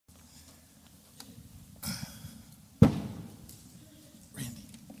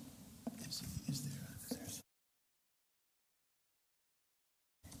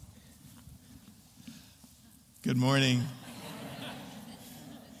Good morning.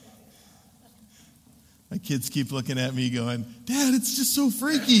 My kids keep looking at me going, Dad, it's just so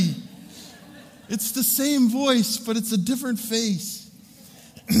freaky. It's the same voice, but it's a different face.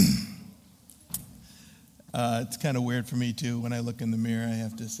 It's kind of weird for me, too, when I look in the mirror, I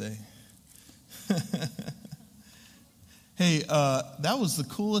have to say. Hey, that was the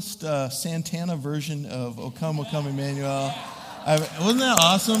coolest Santana version of O Come, O Come, Emmanuel. Wasn't that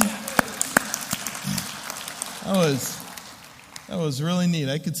awesome? That was really neat.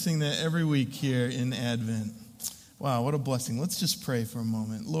 I could sing that every week here in Advent. Wow, what a blessing. Let's just pray for a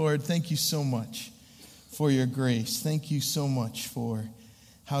moment. Lord, thank you so much for your grace. Thank you so much for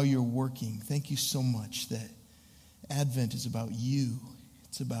how you're working. Thank you so much that Advent is about you.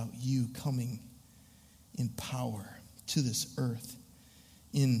 It's about you coming in power to this earth.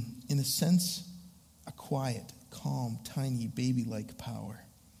 In a sense, a quiet, calm, tiny, baby-like power.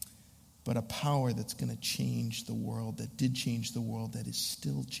 But a power that's going to change the world, that did change the world, that is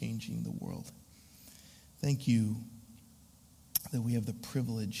still changing the world. Thank you that we have the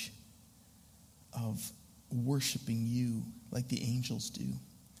privilege of worshiping you like the angels do.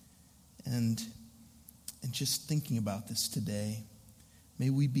 And just thinking about this today,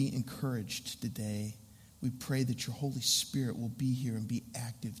 may we be encouraged today. We pray that your Holy Spirit will be here and be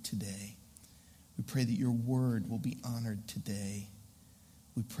active today. We pray that your word will be honored today.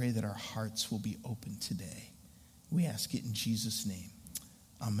 We pray that our hearts will be open today. We ask it in Jesus' name.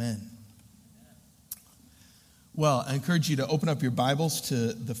 Amen. Well, I encourage you to open up your Bibles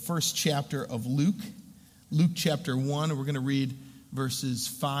to the first chapter of Luke. Luke chapter 1, and we're going to read verses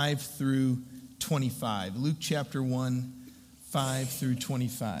 5 through 25. Luke chapter 1, 5 through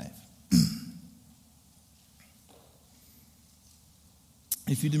 25.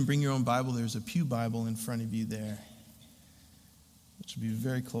 If you didn't bring your own Bible, there's a pew Bible in front of you there, which will be a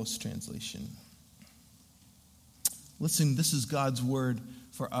very close translation. Listen, this is God's word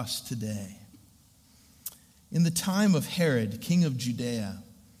for us today. In the time of Herod, king of Judea,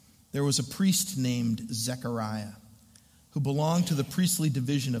 there was a priest named Zechariah, who belonged to the priestly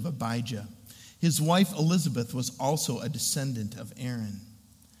division of Abijah. His wife Elizabeth was also a descendant of Aaron.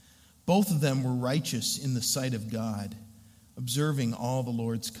 Both of them were righteous in the sight of God, observing all the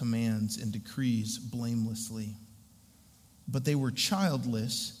Lord's commands and decrees blamelessly. But they were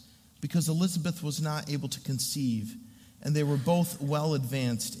childless because Elizabeth was not able to conceive, and they were both well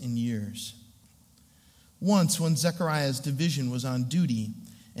advanced in years. Once, when Zechariah's division was on duty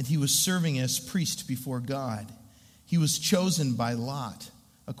and he was serving as priest before God, he was chosen by Lot,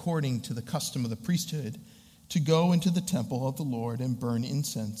 according to the custom of the priesthood, to go into the temple of the Lord and burn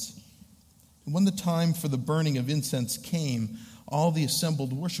incense. And when the time for the burning of incense came, all the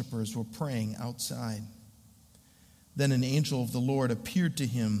assembled worshipers were praying outside. Then an angel of the Lord appeared to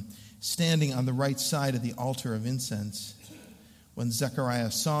him, standing on the right side of the altar of incense. When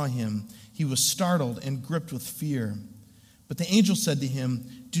Zechariah saw him, he was startled and gripped with fear. But the angel said to him,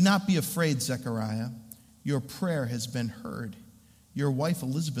 "Do not be afraid, Zechariah. Your prayer has been heard. Your wife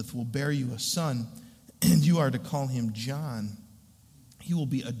Elizabeth will bear you a son, and you are to call him John. He will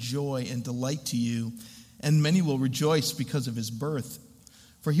be a joy and delight to you, and many will rejoice because of his birth,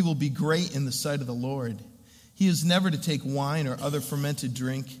 for he will be great in the sight of the Lord. He is never to take wine or other fermented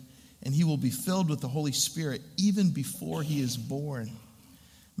drink, and he will be filled with the Holy Spirit even before he is born.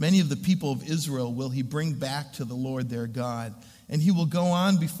 Many of the people of Israel will he bring back to the Lord their God, and he will go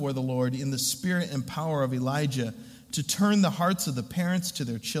on before the Lord in the spirit and power of Elijah to turn the hearts of the parents to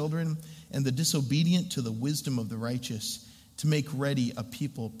their children and the disobedient to the wisdom of the righteous, to make ready a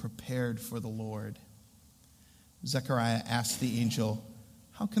people prepared for the Lord." Zechariah asked the angel,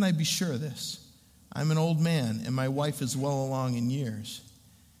 "How can I be sure of this? I'm an old man, and my wife is well along in years."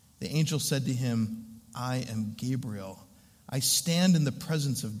 The angel said to him, "I am Gabriel. I stand in the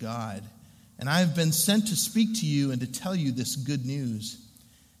presence of God, and I have been sent to speak to you and to tell you this good news.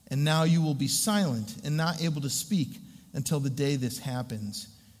 And now you will be silent and not able to speak until the day this happens,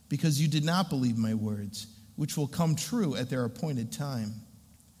 because you did not believe my words, which will come true at their appointed time."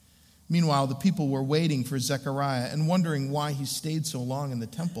 Meanwhile, the people were waiting for Zechariah and wondering why he stayed so long in the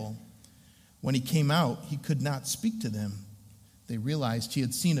temple. When he came out, he could not speak to them. They realized he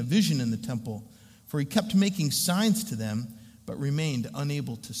had seen a vision in the temple, for he kept making signs to them, but remained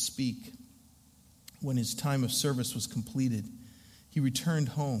unable to speak. When his time of service was completed, he returned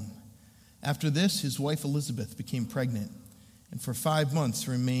home. After this, his wife Elizabeth became pregnant, and for 5 months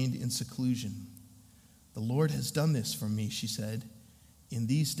remained in seclusion. "The Lord has done this for me," she said. "In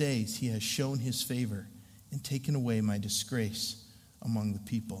these days he has shown his favor and taken away my disgrace among the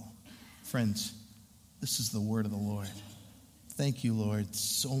people." Friends, this is the word of the Lord. Thank you, Lord,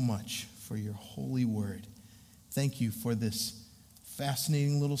 so much for your holy word. thank you for this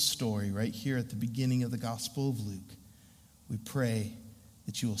fascinating little story right here at the beginning of the Gospel of Luke. We pray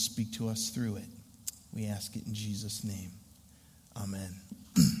that you will speak to us through it. We ask it in Jesus' name. Amen.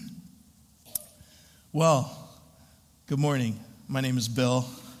 Well, good morning. My name is Bill.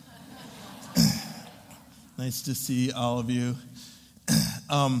 Nice to see all of you.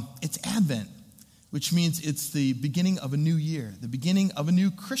 It's Advent, which means it's the beginning of a new year, the beginning of a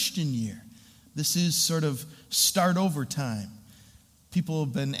new Christian year. This is sort of start over time. People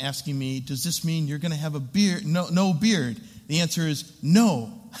have been asking me, does this mean you're going to have a beard? No beard. The answer is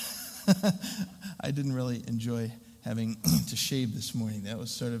no. I didn't really enjoy having to shave this morning. That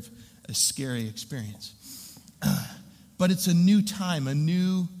was sort of a scary experience. But it's a new time, a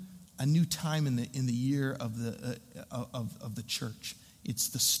new time in the year of the church. It's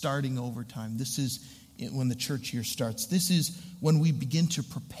the starting over time. This is when the church year starts. This is when we begin to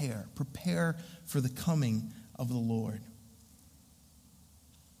prepare for the coming of the Lord.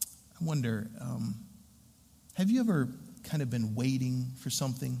 I wonder, have you ever kind of been waiting for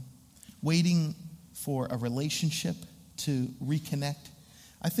something? Waiting for a relationship to reconnect?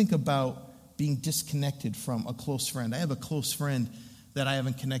 I think about being disconnected from a close friend. I have a close friend that I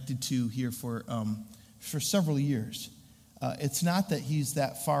haven't connected to here for several years. It's not that he's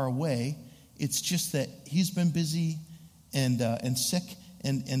that far away. It's just that he's been busy and sick,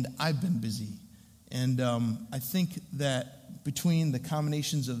 and I've been busy. And I think that between the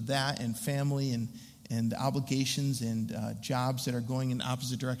combinations of that and family and obligations and jobs that are going in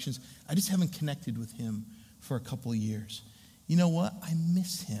opposite directions, I just haven't connected with him for a couple of years. You know what? I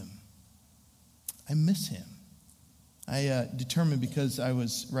miss him. I determined, because I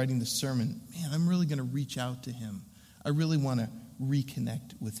was writing this sermon, man, I'm really going to reach out to him. I really want to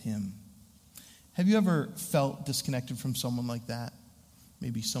reconnect with him. Have you ever felt disconnected from someone like that?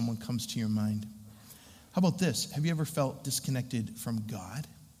 Maybe someone comes to your mind. How about this? Have you ever felt disconnected from God?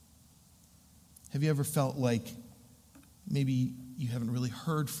 Have you ever felt like maybe you haven't really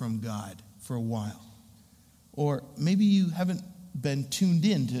heard from God for a while? Or maybe you haven't been tuned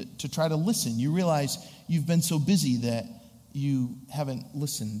in to try to listen. You realize you've been so busy that you haven't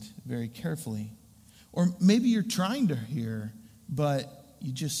listened very carefully. Or maybe you're trying to hear, but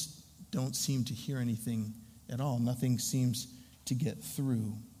you just don't seem to hear anything at all. Nothing seems to get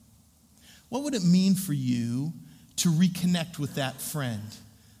through. What would it mean for you to reconnect with that friend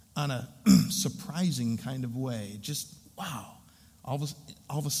on a surprising kind of way? Just, wow, all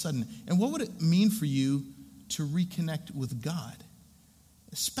of a sudden. And what would it mean for you to reconnect with God?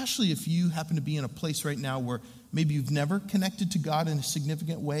 Especially if you happen to be in a place right now where maybe you've never connected to God in a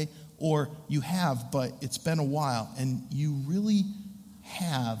significant way, or you have, but it's been a while, and you really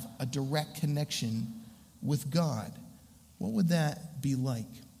have a direct connection with God. What would that be like?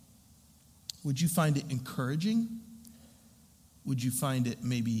 Would you find it encouraging? Would you find it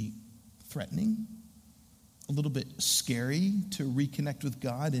maybe threatening? A little bit scary to reconnect with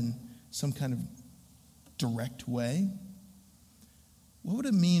God in some kind of direct way? What would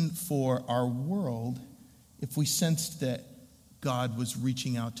it mean for our world if we sensed that God was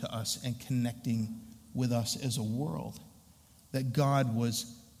reaching out to us and connecting with us as a world? That God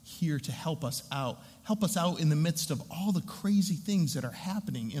was here to help us out in the midst of all the crazy things that are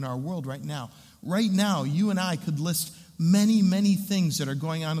happening in our world right now. Right now, you and I could list many, many things that are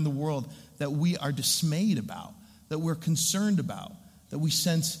going on in the world that we are dismayed about, that we're concerned about, that we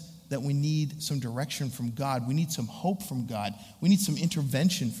sense that we need some direction from God. We need some hope from God. We need some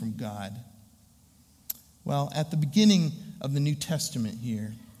intervention from God. Well, at the beginning of the New Testament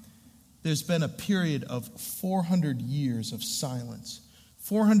here, there's been a period of 400 years of silence.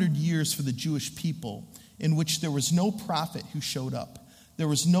 400 years for the Jewish people in which there was no prophet who showed up. There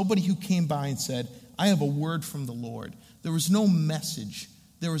was nobody who came by and said, I have a word from the Lord. There was no message.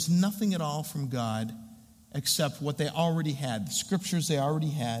 There was nothing at all from God except what they already had, the scriptures they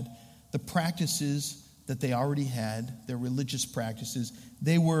already had, the practices that they already had, their religious practices.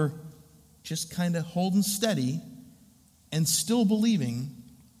 They were just kind of holding steady and still believing,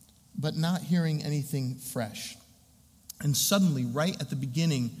 but not hearing anything fresh. And suddenly, right at the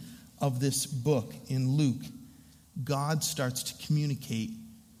beginning of this book in Luke, God starts to communicate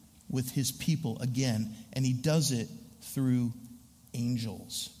with his people again, and he does it through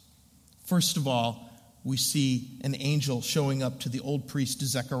angels. First of all, we see an angel showing up to the old priest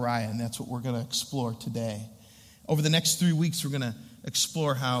Zechariah, and that's what we're going to explore today. Over the next 3 weeks, we're going to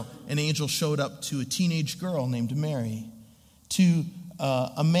explore how an angel showed up to a teenage girl named Mary, to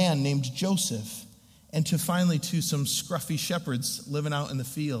a man named Joseph, and finally to some scruffy shepherds living out in the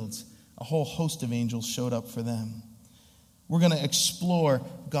fields. A whole host of angels showed up for them. We're going to explore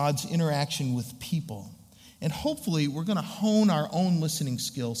God's interaction with people. And hopefully we're going to hone our own listening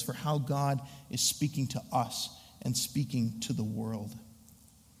skills for how God is speaking to us and speaking to the world.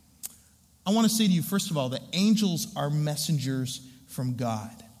 I want to say to you, first of all, that angels are messengers from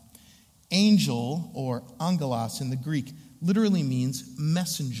God. Angel, or angelos in the Greek, literally means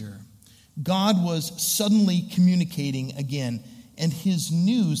messenger. God was suddenly communicating again, and his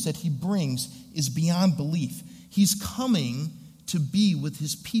news that he brings is beyond belief. He's coming to be with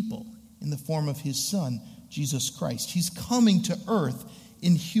his people in the form of his Son, Jesus Christ. He's coming to earth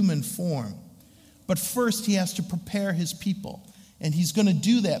in human form. But first, he has to prepare his people. And he's going to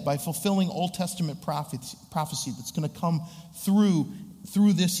do that by fulfilling Old Testament prophecy that's going to come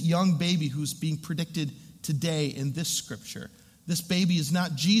through this young baby who's being predicted today in this scripture. This baby is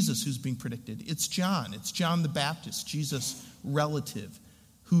not Jesus who's being predicted. It's John. It's John the Baptist, Jesus' relative,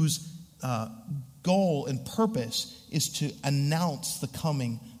 whose goal and purpose is to announce the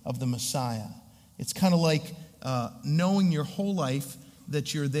coming of the Messiah. It's kind of like knowing your whole life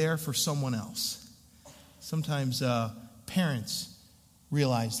that you're there for someone else. Sometimes parents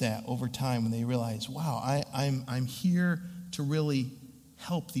realize that over time when they realize, wow, I'm here to really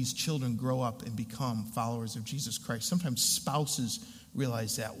help these children grow up and become followers of Jesus Christ. Sometimes spouses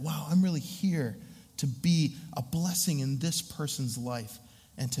realize that, wow, I'm really here to be a blessing in this person's life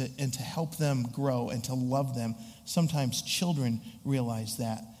and to help them grow and to love them. Sometimes children realize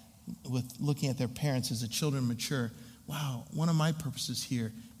that with looking at their parents as the children mature. Wow, one of my purposes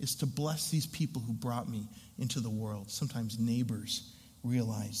here is to bless these people who brought me into the world. Sometimes neighbors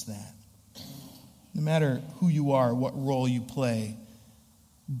realize that. No matter who you are, what role you play,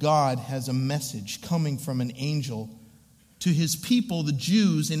 God has a message coming from an angel to his people, the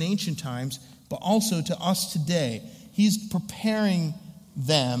Jews in ancient times, but also to us today. He's preparing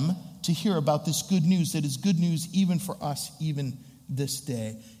them to hear about this good news that is good news even for us, even this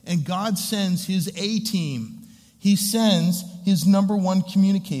day. And God sends his A-team. He sends his number one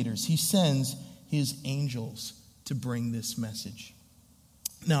communicators. He sends his angels to bring this message.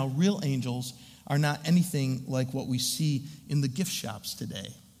 Now, real angels are not anything like what we see in the gift shops today,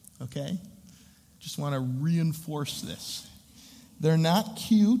 okay? Just want to reinforce this. They're not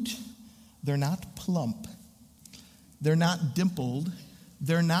cute. They're not plump. They're not dimpled.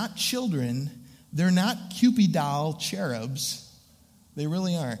 They're not children. They're not Cupid doll cherubs. They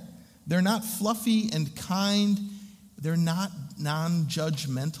really aren't. They're not fluffy and kind. They're not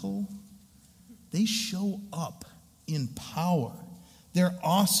non-judgmental. They show up in power. They're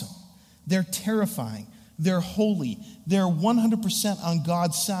awesome. They're terrifying. They're holy. They're 100% on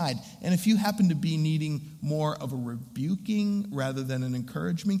God's side. And if you happen to be needing more of a rebuking rather than an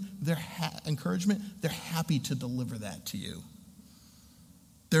encouragement, they're happy to deliver that to you.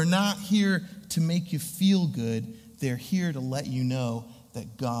 They're not here to make you feel good. They're here to let you know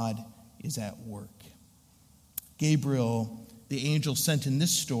that God is at work. Gabriel, the angel sent in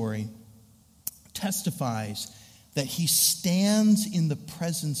this story, testifies that he stands in the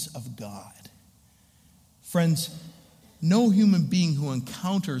presence of God. Friends, no human being who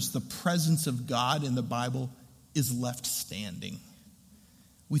encounters the presence of God in the Bible is left standing.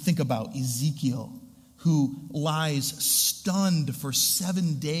 We think about Ezekiel, who lies stunned for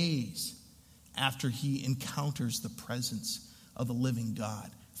 7 days after he encounters the presence of the living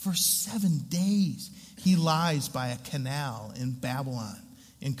God. For 7 days, he lies by a canal in Babylon,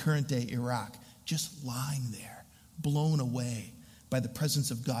 in current-day Iraq, just lying there, blown away by the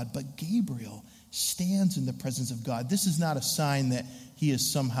presence of God. But Gabriel stands in the presence of God. This is not a sign that he is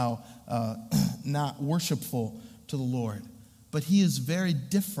somehow not worshipful to the Lord, but he is very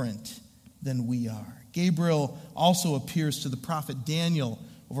different than we are. Gabriel also appears to the prophet Daniel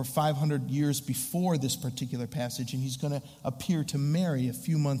over 500 years before this particular passage, and he's going to appear to Mary a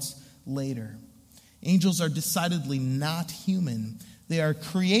few months later. Angels are decidedly not human. They are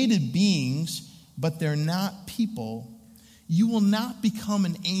created beings, but they're not people. You will not become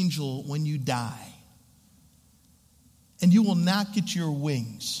an angel when you die. And you will not get your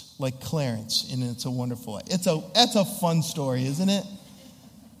wings like Clarence in It's a Wonderful Life. It's a fun story, isn't it?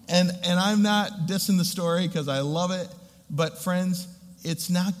 And I'm not dissing the story because I love it. But friends, it's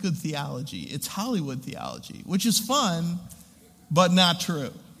not good theology. It's Hollywood theology, which is fun, but not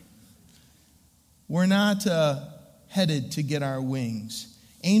true. We're not headed to get our wings.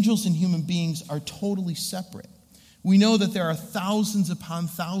 Angels and human beings are totally separate. We know that there are thousands upon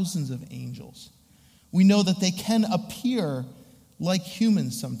thousands of angels. We know that they can appear like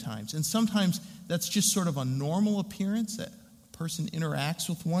humans sometimes. And sometimes that's just sort of a normal appearance that a person interacts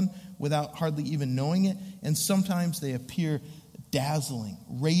with one without hardly even knowing it. And sometimes they appear dazzling,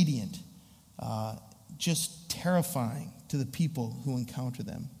 radiant, just terrifying to the people who encounter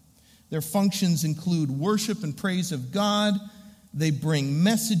them. Their functions include worship and praise of God. They bring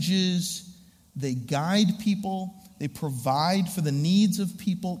messages. They guide people. They provide for the needs of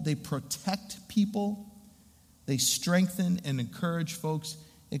people. They protect people. They strengthen and encourage folks.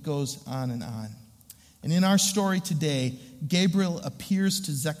 It goes on and on. And in our story today, Gabriel appears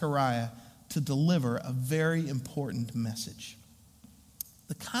to Zechariah to deliver a very important message.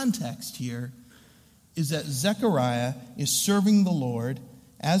 The context here is that Zechariah is serving the Lord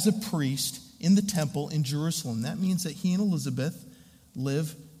as a priest in the temple in Jerusalem. That means that he and Elizabeth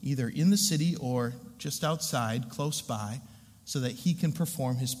live either in the city or just outside, close by, so that he can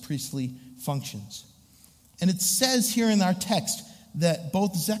perform his priestly functions. And it says here in our text that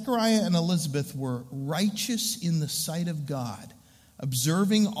both Zechariah and Elizabeth were righteous in the sight of God,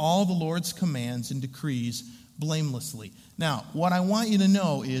 observing all the Lord's commands and decrees blamelessly. Now, what I want you to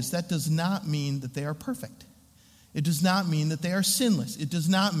know is that does not mean that they are perfect. It does not mean that they are sinless. It does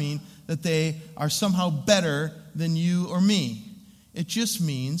not mean that they are somehow better than you or me. It just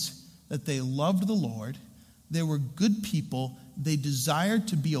means that they loved the Lord. They were good people. They desired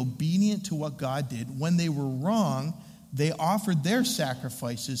to be obedient to what God did. When they were wrong, they offered their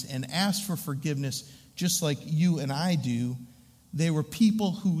sacrifices and asked for forgiveness, just like you and I do. They were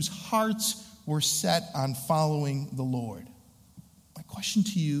people whose hearts were set on following the Lord. My question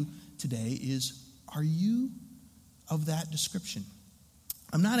to you today is, are you of that description?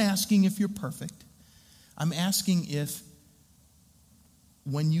 I'm not asking if you're perfect. I'm asking if,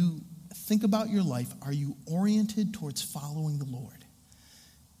 when you think about your life, are you oriented towards following the Lord?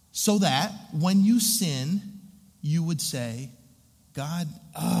 So that when you sin, you would say, God,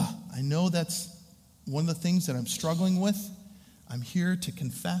 I know that's one of the things that I'm struggling with. I'm here to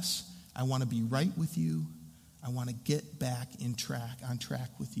confess. I want to be right with you. I want to get back on track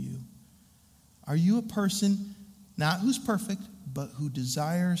with you. Are you a person, not who's perfect, but who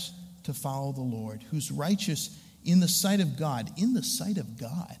desires to follow the Lord, who's righteous in the sight of God, in the sight of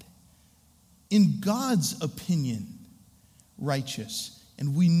God, in God's opinion, righteous?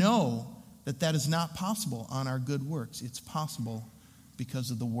 And we know that that is not possible on our good works. It's possible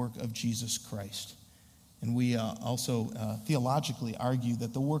because of the work of Jesus Christ. And we also theologically argue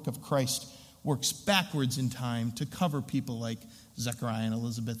that the work of Christ works backwards in time to cover people like Zechariah and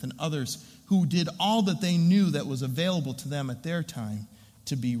Elizabeth and others who did all that they knew that was available to them at their time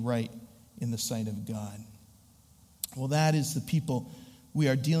to be right in the sight of God. Well, that is the people we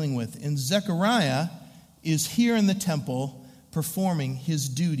are dealing with. And Zechariah is here in the temple performing his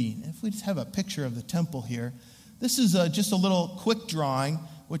duty. If we just have a picture of the temple here, this is just a little quick drawing,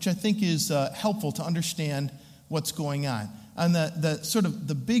 which I think is helpful to understand what's going on. On the sort of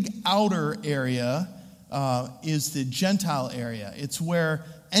the big outer area is the Gentile area. It's where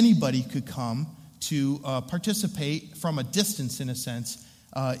anybody could come to participate from a distance, in a sense,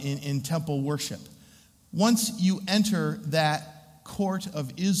 in temple worship. Once you enter that court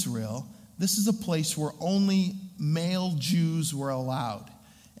of Israel, this is a place where only male Jews were allowed.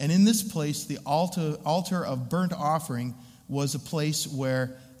 And in this place, the altar of burnt offering was a place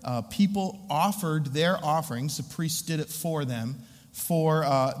where people offered their offerings. The priests did it for them for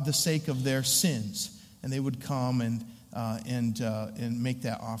the sake of their sins. And they would come and make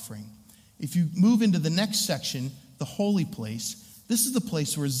that offering. If you move into the next section, the holy place, this is the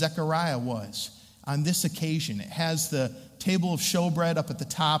place where Zechariah was on this occasion. It has the table of showbread up at the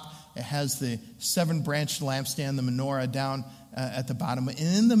top. It has the 7-branched lampstand, the menorah down at the bottom. And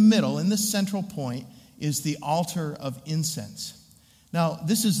in the middle, in the central point, is the altar of incense. Now,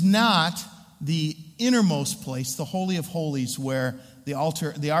 this is not the innermost place, the Holy of Holies, where the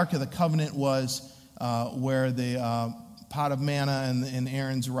Ark of the Covenant was, where the pot of manna and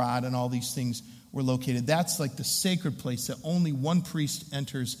Aaron's rod and all these things were located. That's like the sacred place that only one priest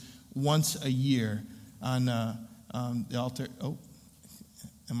enters once a year on the altar. Oh,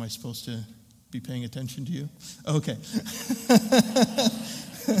 am I supposed to be paying attention to you? Okay.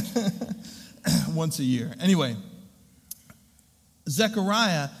 Once a year. Anyway,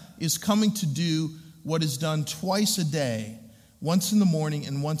 Zechariah is coming to do what is done twice a day, once in the morning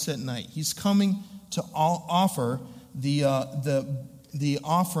and once at night. He's coming to offer the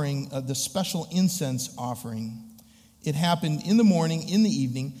offering, the special incense offering. It happened in the morning, in the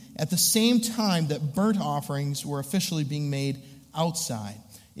evening, at the same time that burnt offerings were officially being made outside.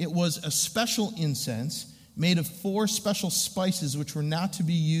 It was a special incense made of 4 special spices which were not to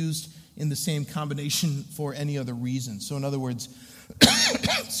be used in the same combination for any other reason. So in other words,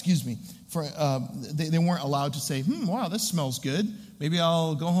 excuse me, they weren't allowed to say, wow, this smells good. Maybe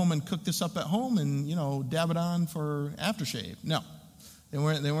I'll go home and cook this up at home and, dab it on for aftershave. No, they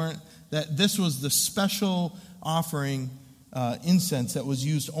weren't. That this was the special offering incense that was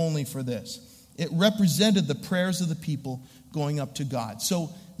used only for this. It represented the prayers of the people going up to God. So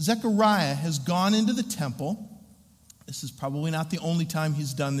Zechariah has gone into the temple. This is probably not the only time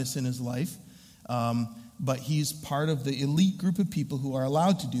he's done this in his life, but he's part of the elite group of people who are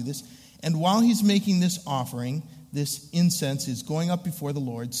allowed to do this. And while he's making this offering, this incense is going up before the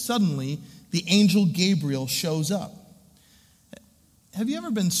Lord, suddenly the angel Gabriel shows up. Have you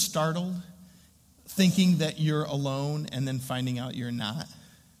ever been startled thinking that you're alone and then finding out you're not?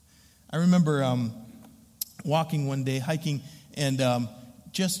 I remember walking one day, hiking, and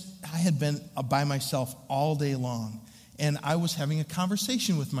I had been by myself all day long. And I was having a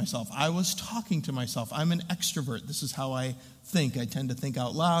conversation with myself. I was talking to myself. I'm an extrovert. This is how I think. I tend to think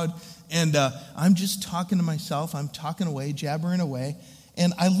out loud. And I'm just talking to myself. I'm talking away, jabbering away.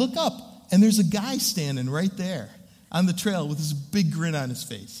 And I look up, and there's a guy standing right there on the trail with this big grin on his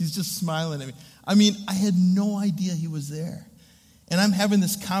face. He's just smiling at me. I mean, I had no idea he was there. And I'm having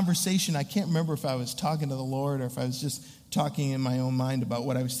this conversation. I can't remember if I was talking to the Lord or if I was just talking in my own mind about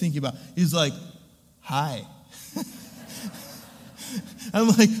what I was thinking about. He's like, "Hi." I'm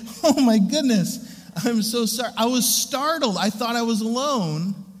like, oh my goodness, I'm so sorry. I was startled. I thought I was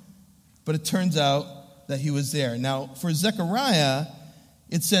alone, but it turns out that he was there. Now, for Zechariah,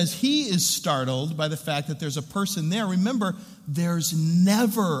 it says he is startled by the fact that there's a person there. Remember, there's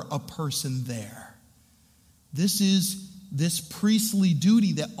never a person there. This is this priestly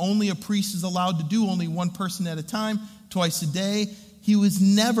duty that only a priest is allowed to do, only one person at a time, twice a day.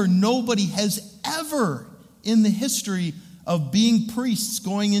 Nobody has ever in the history of being priests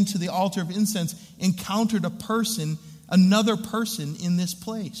going into the altar of incense encountered another person in this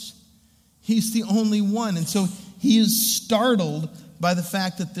place. He's the only one. And so he is startled by the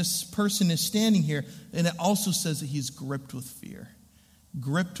fact that this person is standing here. And it also says that he's gripped with fear.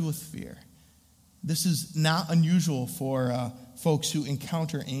 Gripped with fear. This is not unusual for folks who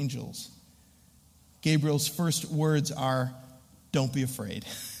encounter angels. Gabriel's first words are, "Don't be afraid."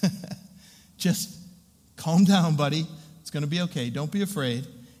 Just calm down, buddy. It's going to be okay. Don't be afraid.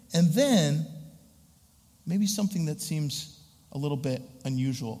 And then, maybe something that seems a little bit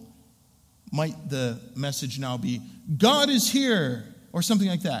unusual. Might the message now be, "God is here," or something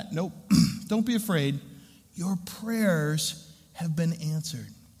like that? Nope. Don't be afraid. Your prayers have been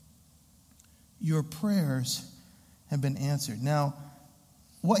answered. Your prayers have been answered. Now,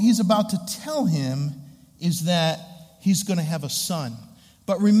 what he's about to tell him is that he's going to have a son.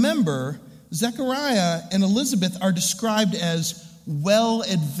 But remember, Zechariah and Elizabeth are described as well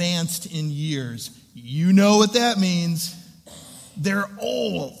advanced in years. You know what that means. They're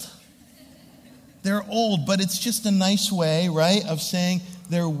old. They're old, but it's just a nice way, right, of saying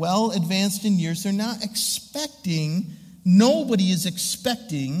they're well advanced in years. They're not expecting, nobody is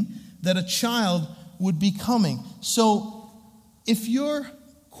expecting that a child would be coming. So if you're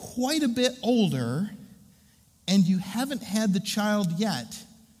quite a bit older and you haven't had the child yet,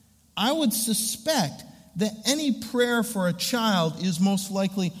 I would suspect that any prayer for a child is most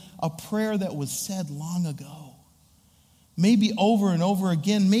likely a prayer that was said long ago. Maybe over and over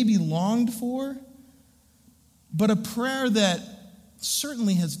again, maybe longed for, but a prayer that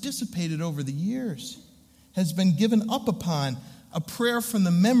certainly has dissipated over the years, has been given up upon, a prayer from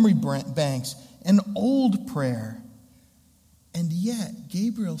the memory banks, an old prayer. And yet,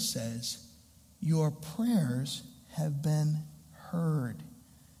 Gabriel says, your prayers have been heard.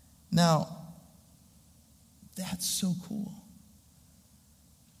 Now, that's so cool.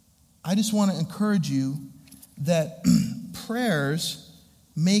 I just want to encourage you that prayers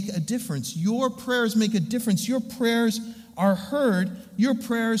make a difference. Your prayers make a difference. Your prayers are heard. Your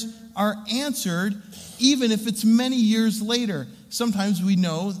prayers are answered, even if it's many years later. Sometimes we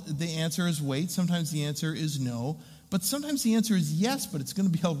know the answer is wait. Sometimes the answer is no. But sometimes the answer is yes, but it's going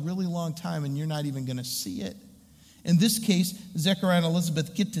to be a really long time and you're not even going to see it. In this case, Zechariah and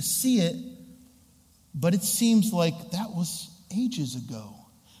Elizabeth get to see it, but it seems like that was ages ago.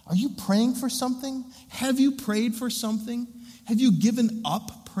 Are you praying for something? Have you prayed for something? Have you given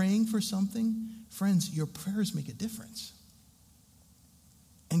up praying for something? Friends, your prayers make a difference.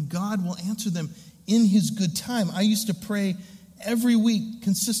 And God will answer them in His good time. I used to pray every week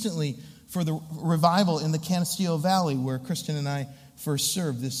consistently for the revival in the Canisteo Valley where Kristen and I first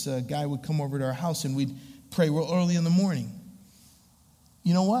served. This guy would come over to our house and we'd pray real early in the morning.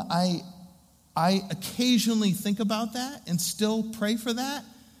 You know what? I occasionally think about that and still pray for that.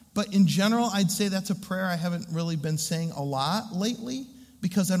 But in general, I'd say that's a prayer I haven't really been saying a lot lately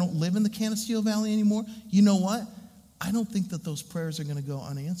because I don't live in the Canisteo Valley anymore. You know what? I don't think that those prayers are going to go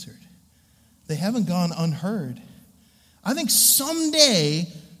unanswered. They haven't gone unheard. I think someday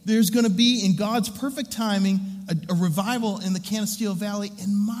there's going to be, in God's perfect timing, a revival in the Canisteo Valley,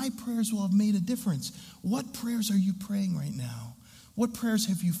 and my prayers will have made a difference. What prayers are you praying right now? What prayers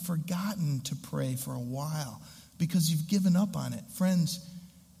have you forgotten to pray for a while because you've given up on it? Friends,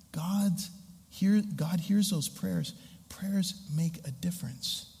 God hears those prayers. Prayers make a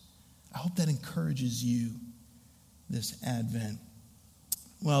difference. I hope that encourages you this Advent.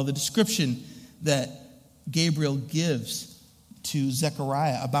 Well, the description that Gabriel gives to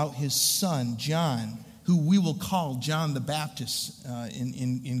Zechariah about his son, John, who we will call John the Baptist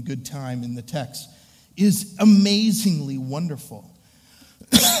in good time in the text, is amazingly wonderful.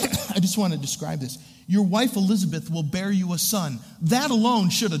 I just want to describe this. Your wife Elizabeth will bear you a son. That alone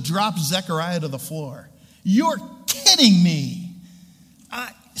should have dropped Zechariah to the floor. You're kidding me.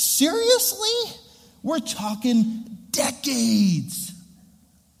 Seriously? We're talking decades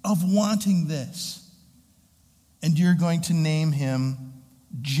of wanting this. And you're going to name him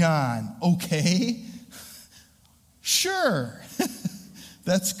John. Okay? Sure.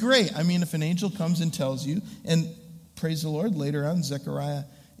 That's great. I mean, if an angel comes and tells you, and praise the Lord, later on, Zechariah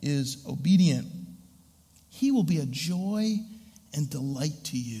is obedient. He will be a joy and delight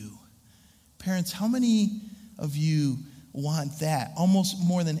to you. Parents, how many of you want that, almost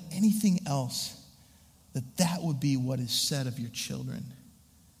more than anything else, that would be what is said of your children,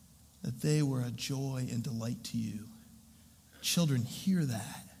 that they were a joy and delight to you? Children, hear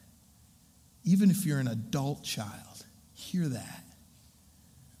that. Even if you're an adult child, hear that.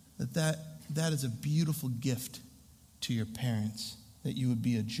 That is a beautiful gift to your parents, that you would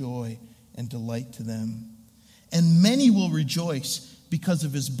be a joy and delight to them. And many will rejoice because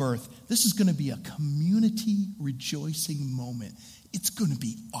of his birth. This is going to be a community rejoicing moment. It's going to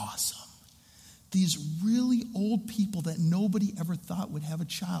be awesome. These really old people that nobody ever thought would have a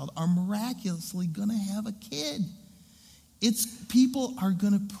child are miraculously going to have a kid. People are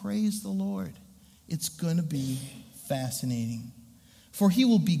going to praise the Lord. It's going to be fascinating. For he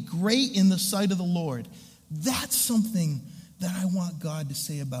will be great in the sight of the Lord. That's something that I want God to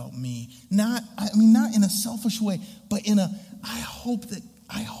say about me. Not in a selfish way, but I hope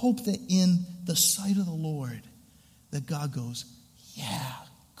that in the sight of the Lord, that God goes, yeah,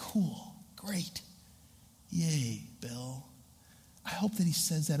 cool, great. Yay, Bill. I hope that he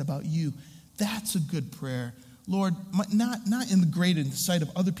says that about you. That's a good prayer. Lord, not in the great in the sight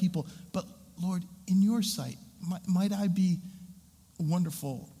of other people, but Lord, in your sight, might I be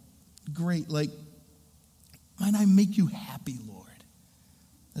wonderful, great, might I make you happy, Lord?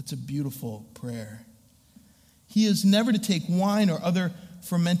 That's a beautiful prayer. He is never to take wine or other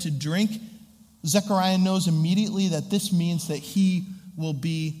fermented drink. Zechariah knows immediately that this means that he will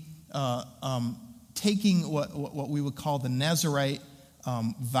be taking what we would call the Nazirite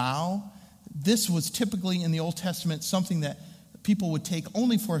vow. This was typically in the Old Testament something that people would take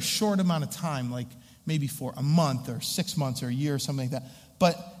only for a short amount of time, like maybe for a month or 6 months or a year or something like that,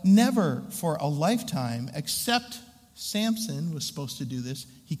 but never for a lifetime, except Samson was supposed to do this.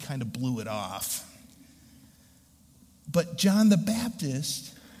 He kind of blew it off. But John the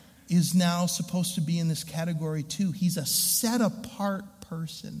Baptist is now supposed to be in this category too. He's a set-apart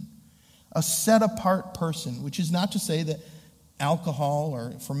person. A set-apart person, which is not to say that alcohol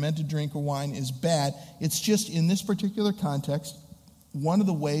or fermented drink or wine is bad. It's just in this particular context, one of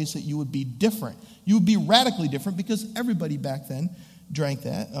the ways that you would be different. You would be radically different because everybody back then drank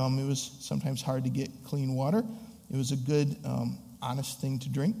that. It was sometimes hard to get clean water. It was a good, honest thing to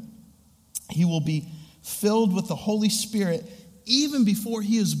drink. He will be filled with the Holy Spirit even before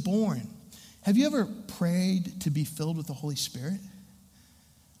he is born. Have you ever prayed to be filled with the Holy Spirit?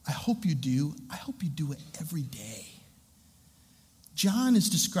 I hope you do. I hope you do it every day. John is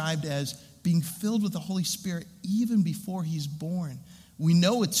described as being filled with the Holy Spirit even before he's born. We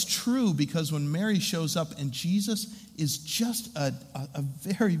know it's true because when Mary shows up and Jesus is just a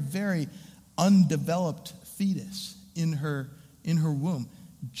very, very undeveloped fetus in her womb,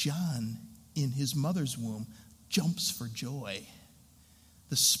 John, in his mother's womb, jumps for joy.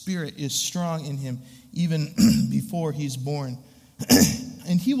 The Spirit is strong in him even before he's born.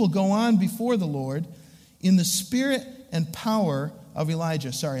 And he will go on before the Lord in the spirit and power of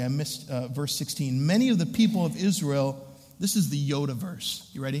Elijah. Sorry, I missed verse 16. Many of the people of Israel, this is the Yoda verse.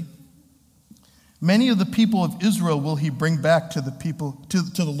 You ready? Many of the people of Israel will he bring back to the people, to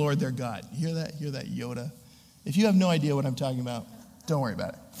the Lord their God. Hear that? Hear that, Yoda? If you have no idea what I'm talking about, don't worry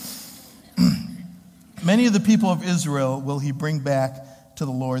about it. Many of the people of Israel will he bring back to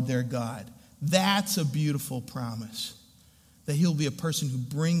the Lord their God. That's a beautiful promise. That he'll be a person who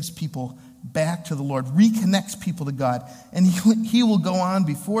brings people back to the Lord, reconnects people to God. And he will go on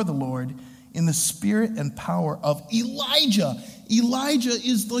before the Lord in the spirit and power of Elijah. Elijah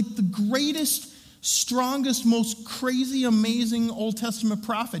is like the greatest strongest, most crazy, amazing Old Testament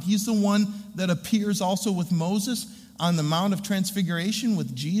prophet. He's the one that appears also with Moses on the Mount of Transfiguration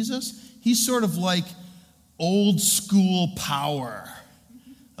with Jesus. He's sort of like old school power.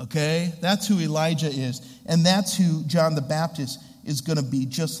 Okay? That's who Elijah is. And that's who John the Baptist is going to be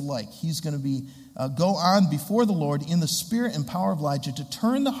just like. He's going to be go on before the Lord in the spirit and power of Elijah to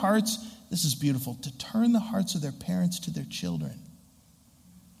turn the hearts, this is beautiful, to turn the hearts of their parents to their children,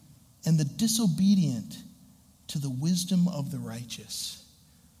 and the disobedient to the wisdom of the righteous.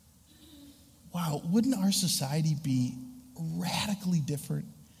 Wow, wouldn't our society be radically different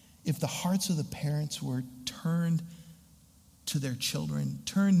if the hearts of the parents were turned to their children,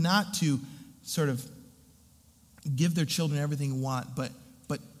 turned not to sort of give their children everything they want, but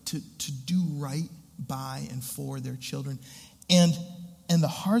to do right by and for their children. And the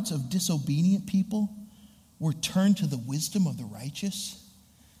hearts of disobedient people were turned to the wisdom of the righteous.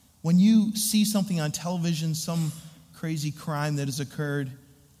 When you see something on television, some crazy crime that has occurred,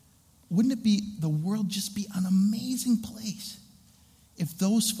 wouldn't it be, the world just be an amazing place if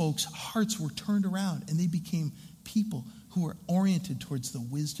those folks' hearts were turned around and they became people who were oriented towards the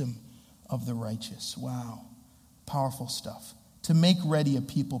wisdom of the righteous? Wow. Powerful stuff. To make ready a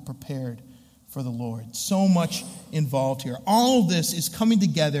people prepared for the Lord. So much involved here. All of this is coming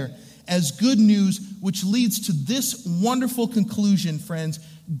together as good news, which leads to this wonderful conclusion, friends.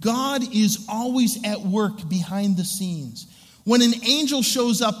 God is always at work behind the scenes. When an angel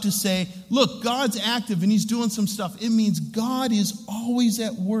shows up to say, look, God's active and he's doing some stuff, it means God is always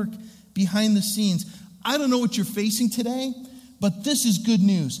at work behind the scenes. I don't know what you're facing today, but this is good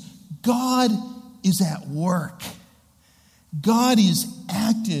news. God is at work. God is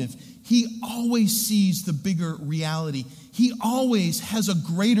active. He always sees the bigger reality. He always has a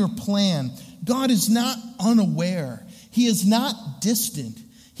greater plan. God is not unaware. He is not distant.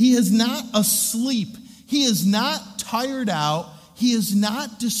 He is not asleep. He is not tired out. He is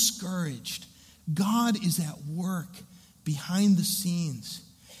not discouraged. God is at work behind the scenes.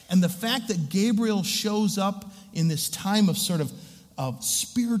 And the fact that Gabriel shows up in this time of sort of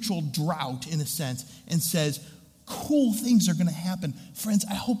spiritual drought, in a sense, and says, cool things are going to happen. Friends,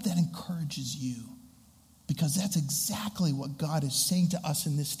 I hope that encourages you, because that's exactly what God is saying to us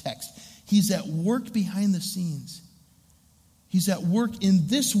in this text. He's at work behind the scenes. He's at work in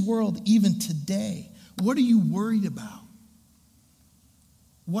this world even today. What are you worried about?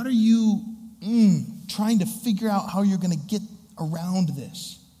 What are you trying to figure out how you're going to get around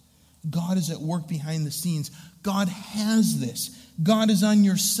this? God is at work behind the scenes. God has this. God is on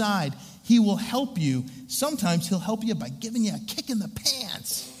your side. He will help you. Sometimes he'll help you by giving you a kick in the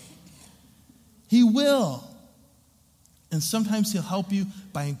pants. He will. And sometimes he'll help you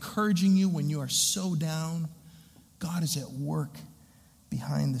by encouraging you when you are so down. God is at work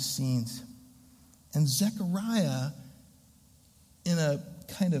behind the scenes. And Zechariah, in a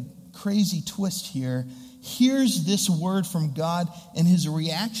kind of crazy twist here, hears this word from God, and his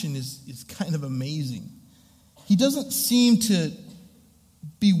reaction is kind of amazing. He doesn't seem to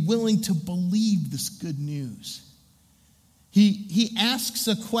be willing to believe this good news. He asks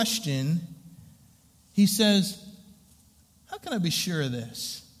a question. He says, how can I be sure of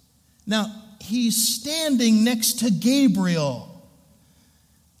this? Now, he's standing next to Gabriel.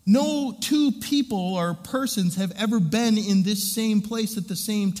 No two people or persons have ever been in this same place at the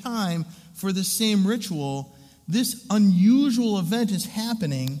same time for the same ritual. This unusual event is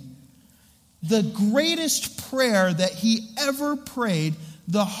happening. The greatest prayer that he ever prayed,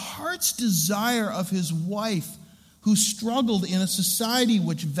 the heart's desire of his wife, who struggled in a society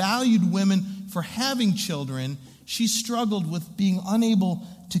which valued women for having children. She struggled with being unable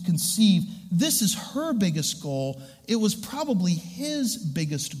to conceive. This is her biggest goal. It was probably his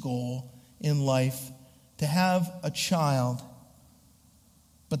biggest goal in life, to have a child.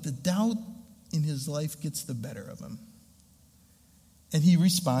 But the doubt in his life gets the better of him. And he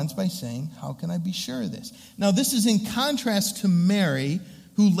responds by saying, how can I be sure of this? Now, this is in contrast to Mary,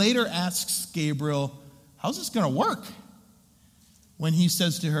 who later asks Gabriel, how's this going to work? When he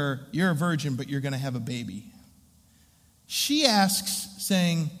says to her, you're a virgin, but you're going to have a baby. She asks,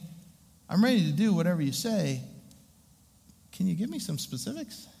 saying, I'm ready to do whatever you say. Can you give me some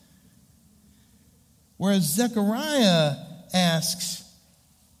specifics? Whereas Zechariah asks,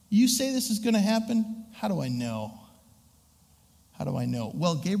 you say this is going to happen? How do I know? How do I know?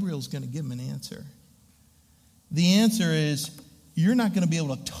 Well, Gabriel's going to give him an answer. The answer is, you're not going to be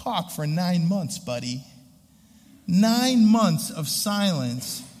able to talk for 9 months, buddy. 9 months of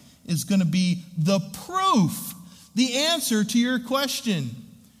silence is going to be the proof, the answer to your question.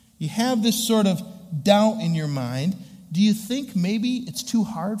 You have this sort of doubt in your mind. do you think maybe it's too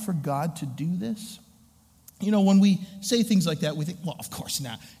hard for God to do this? You know, when we say things like that, we think, well, of course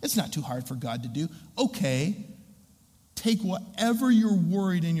not. It's not too hard for God to do. Okay, take whatever you're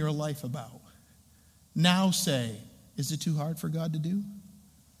worried in your life about. Now say, is it too hard for God to do?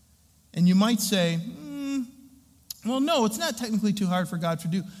 And you might say, well, no, it's not technically too hard for God to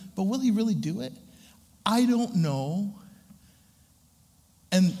do. But will he really do it? I don't know.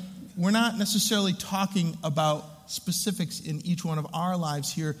 And we're not necessarily talking about specifics in each one of our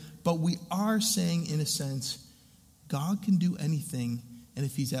lives here, but we are saying, in a sense, God can do anything, and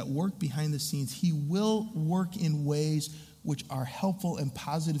if he's at work behind the scenes, he will work in ways which are helpful and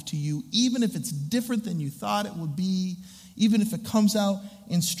positive to you, even if it's different than you thought it would be, even if it comes out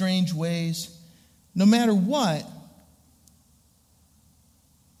in strange ways. No matter what,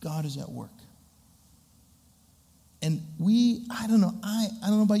 God is at work. And I don't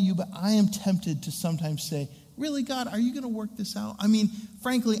know about you, but I am tempted to sometimes say, really, God, are you going to work this out? I mean,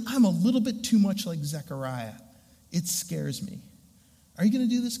 frankly, I'm a little bit too much like Zechariah. It scares me. Are you going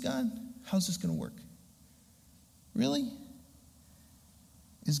to do this, God? How's this going to work? Really?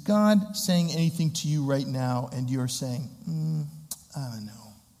 Is God saying anything to you right now and you're saying, I don't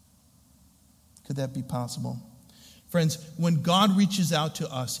know. Could that be possible? Friends, when God reaches out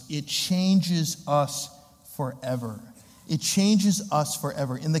to us, it changes us forever. It changes us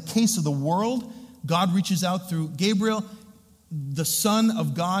forever. In the case of the world, God reaches out through Gabriel. The Son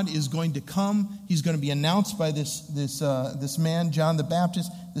of God is going to come. He's going to be announced by this man, John the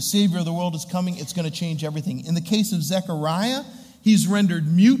Baptist. The Savior of the world is coming. It's going to change everything. In the case of Zechariah, he's rendered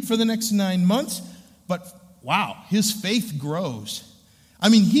mute for the next 9 months. But wow, his faith grows. I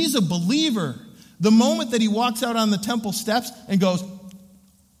mean, he's a believer. The moment that he walks out on the temple steps and goes,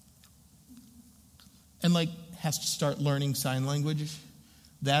 and has to start learning sign language,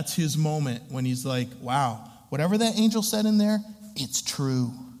 that's his moment when he's like, wow, whatever that angel said in there, it's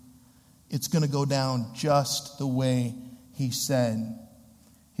true. It's going to go down just the way he said.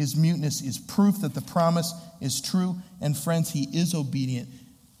 His muteness is proof that the promise is true. And friends, he is obedient.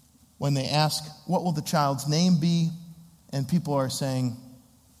 When they ask, what will the child's name be? And people are saying,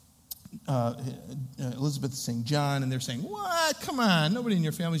 Elizabeth is saying John, and they're saying, what? Come on, nobody in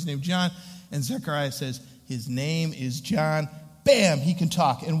your family's named John. And Zechariah says, his name is John. Bam, he can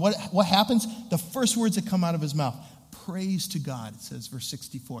talk. And what happens? The first words that come out of his mouth, praise to God, it says, verse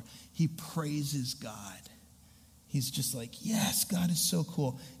 64. He praises God. He's just like, yes, God is so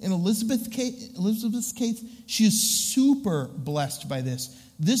cool. In Elizabeth's case, she is super blessed by this.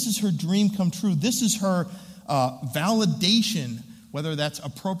 This is her dream come true. This is her validation, whether that's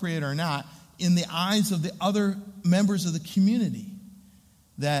appropriate or not, in the eyes of the other members of the community,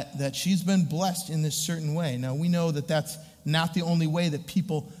 that she's been blessed in this certain way. Now, we know that that's not the only way that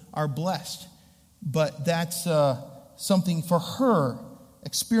people are blessed, but that's something for her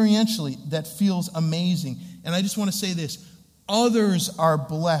experientially that feels amazing. And I just want to say this, others are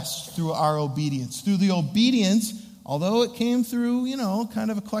blessed through our obedience. Through the obedience, although it came through,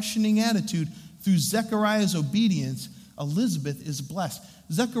 kind of a questioning attitude, through Zechariah's obedience, Elizabeth is blessed.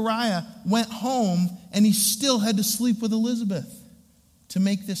 Zechariah went home and he still had to sleep with Elizabeth to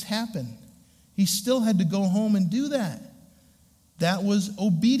make this happen. He still had to go home and do that. That was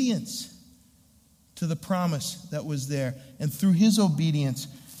obedience to the promise that was there. And through his obedience,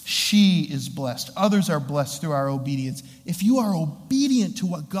 she is blessed. Others are blessed through our obedience. If you are obedient to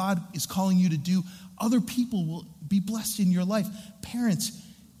what God is calling you to do, other people will be blessed in your life. Parents,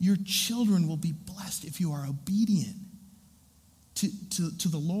 your children will be blessed if you are obedient to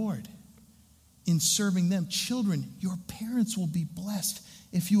the Lord in serving them. Children, your parents will be blessed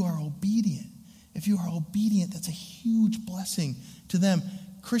if you are obedient. If you are obedient, that's a huge blessing to them.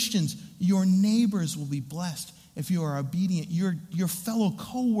 Christians, your neighbors will be blessed if you are obedient. Your fellow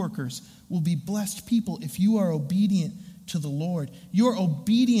co-workers will be blessed people if you are obedient to the Lord. Your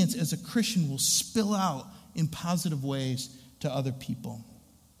obedience as a Christian will spill out in positive ways to other people.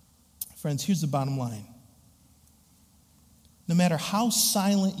 Friends, here's the bottom line. No matter how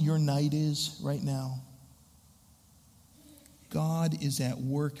silent your night is right now, God is at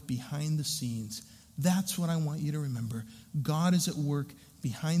work behind the scenes. That's what I want you to remember. God is at work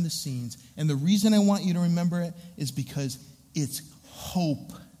behind the scenes. And the reason I want you to remember it is because it's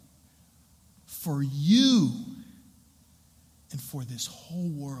hope for you and for this whole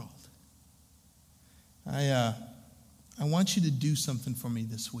world. I want you to do something for me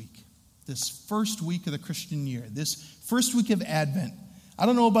this week. This first week of the Christian year, this first week of Advent. I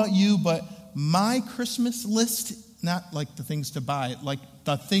don't know about you, but my Christmas list, not like the things to buy, like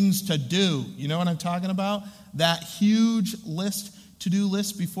the things to do. You know what I'm talking about? That huge list, to-do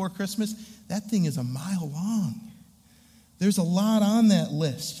list before Christmas, that thing is a mile long. There's a lot on that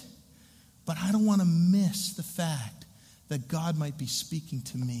list, but I don't want to miss the fact that God might be speaking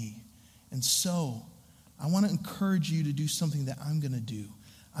to me. And so I want to encourage you to do something that I'm going to do.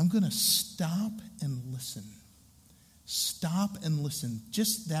 I'm going to stop and listen. Stop and listen.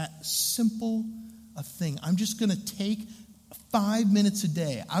 Just that simple a thing. I'm just going to take 5 minutes a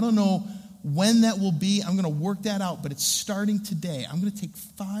day. I don't know when that will be. I'm going to work that out, but it's starting today. I'm going to take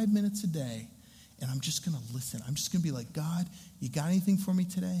 5 minutes a day, and I'm just going to listen. I'm just going to be like, God, you got anything for me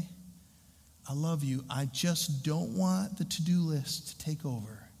today? I love you. I just don't want the to-do list to take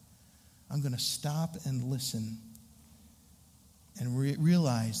over. I'm going to stop and listen and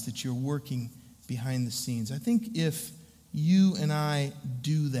realize that you're working behind the scenes. I think if you and I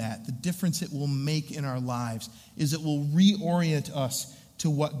do that, the difference it will make in our lives is it will reorient us to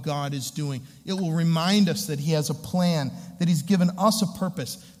what God is doing. It will remind us that He has a plan, that He's given us a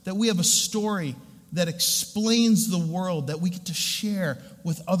purpose, that we have a story that explains the world, that we get to share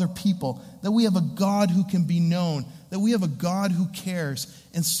with other people, that we have a God who can be known, that we have a God who cares.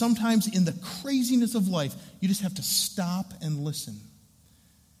 And sometimes in the craziness of life, you just have to stop and listen.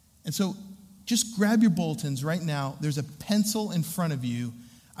 And so just grab your bulletins right now. There's a pencil in front of you.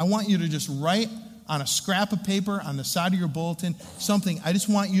 I want you to just write on a scrap of paper on the side of your bulletin something. I just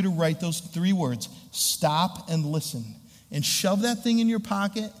want you to write those 3 words, stop and listen, and shove that thing in your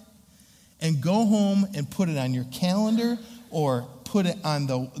pocket and go home and put it on your calendar or put it on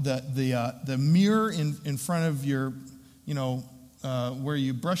the mirror in front of your, where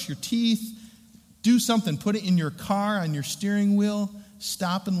you brush your teeth. Do something. Put it in your car, on your steering wheel.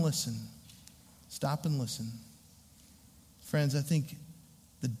 Stop and listen. Stop and listen. Friends, I think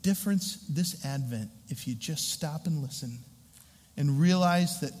the difference this Advent, if you just stop and listen and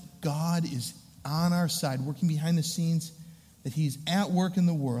realize that God is on our side, working behind the scenes, that He's at work in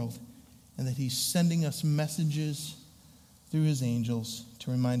the world, and that He's sending us messages through His angels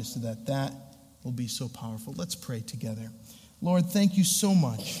to remind us of that. That will be so powerful. Let's pray together. Lord, thank you so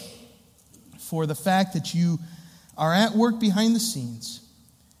much for the fact that you are at work behind the scenes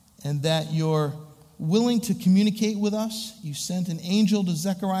and that you're willing to communicate with us. You sent an angel to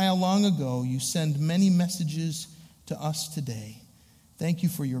Zechariah long ago. You send many messages to us today. Thank you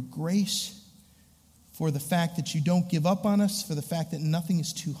for your grace, for the fact that you don't give up on us, for the fact that nothing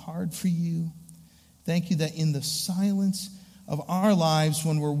is too hard for you. Thank you that in the silence of our lives,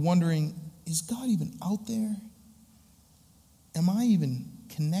 when we're wondering, is God even out there? Am I even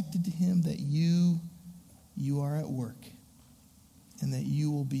connected to Him? That you are at work and that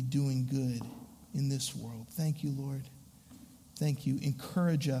you will be doing good in this world. Thank you, Lord. Thank you.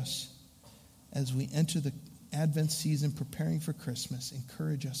 Encourage us as we enter the Advent season preparing for Christmas.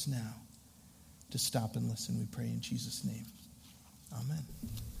 Encourage us now to stop and listen, we pray in Jesus' name. Amen.